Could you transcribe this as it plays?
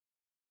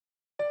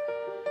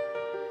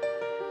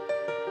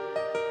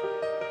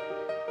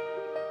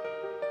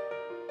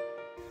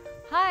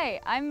Hi,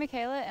 I'm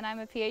Michaela and I'm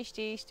a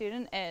PhD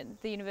student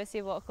at the University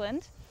of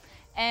Auckland,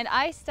 and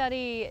I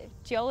study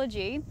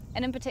geology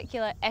and in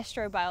particular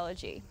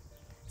astrobiology.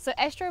 So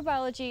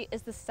astrobiology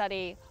is the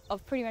study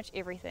of pretty much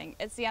everything.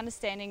 It's the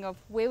understanding of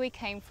where we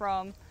came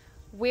from,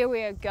 where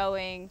we are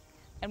going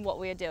and what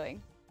we are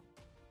doing.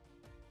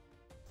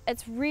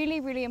 It's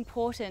really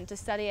important to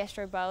study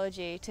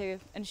astrobiology to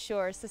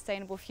ensure a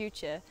sustainable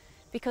future,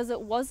 because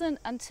it wasn't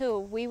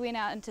until we went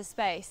out into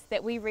space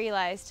that we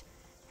realized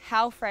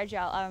how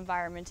fragile our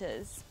environment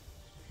is.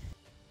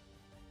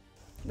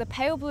 The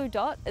pale blue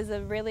dot is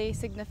a really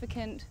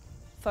significant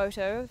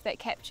photo that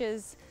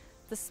captures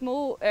the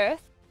small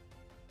Earth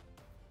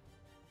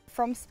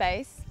from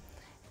space,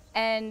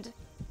 and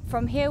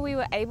from here we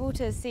were able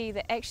to see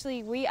that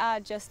actually we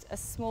are just a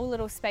small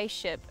little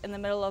spaceship in the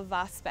middle of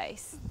vast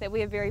space, that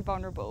we are very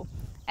vulnerable.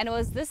 And it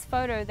was this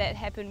photo that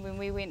happened when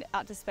we went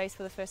out to space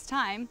for the first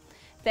time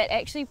that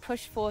actually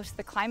pushed forth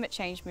the climate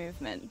change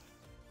movement.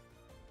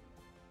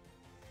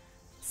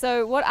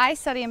 So what I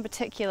study in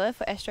particular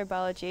for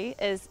astrobiology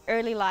is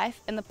early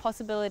life and the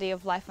possibility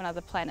of life on other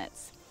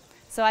planets.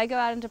 So I go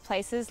out into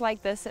places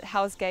like this at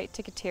Hell's Gate,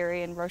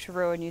 Tikateri and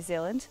Rotorua, New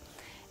Zealand.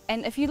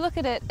 And if you look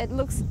at it, it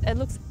looks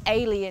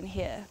alien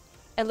here.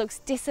 It looks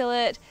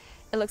desolate,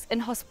 it looks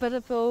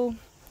inhospitable.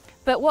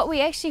 But what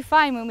we actually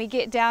find when we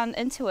get down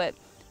into it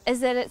is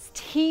that it's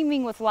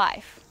teeming with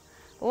life.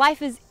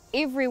 Life is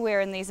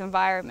everywhere in these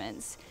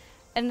environments.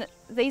 And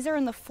these are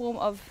in the form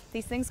of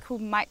these things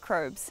called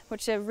microbes,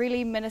 which are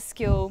really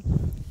minuscule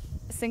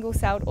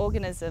single-celled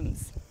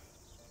organisms.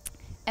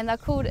 And they're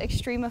called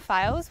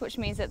extremophiles, which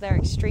means that they're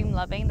extreme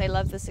loving. They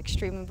love this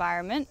extreme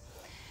environment.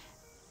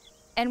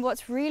 And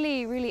what's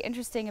really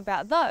interesting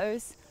about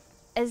those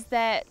is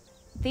that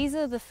these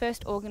are the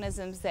first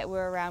organisms that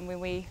were around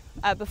when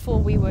before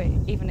we were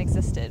even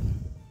existed.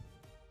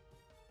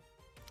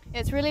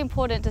 It's really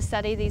important to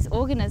study these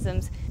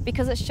organisms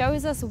because it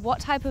shows us what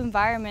type of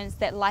environments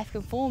that life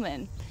can form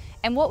in.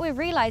 And what we're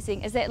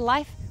realizing is that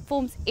life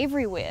forms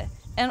everywhere.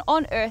 And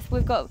on Earth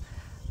we've got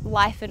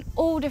life in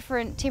all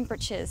different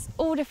temperatures,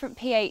 all different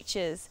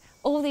pHs,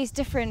 all these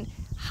different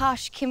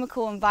harsh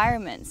chemical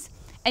environments.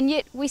 And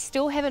yet we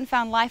still haven't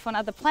found life on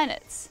other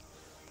planets.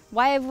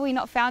 Why have we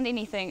not found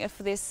anything if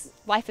this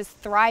life is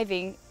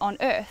thriving on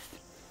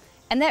Earth?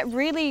 And that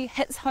really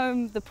hits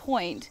home the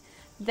point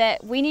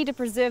that we need to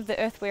preserve the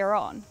Earth we're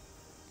on,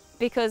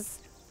 because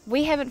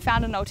we haven't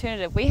found an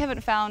alternative. We haven't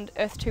found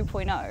Earth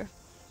 2.0.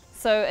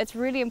 So it's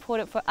really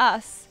important for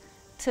us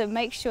to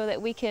make sure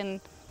that we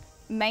can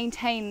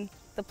maintain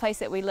the place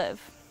that we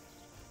live.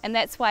 And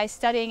that's why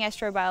studying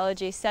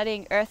astrobiology,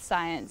 studying Earth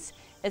science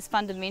is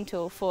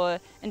fundamental for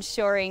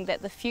ensuring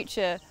that the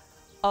future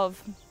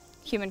of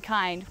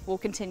humankind will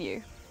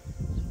continue.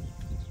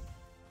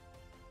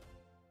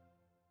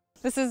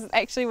 This is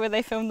actually where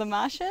they filmed The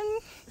Martian.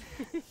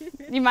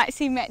 You might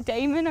see Matt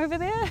Damon over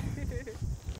there.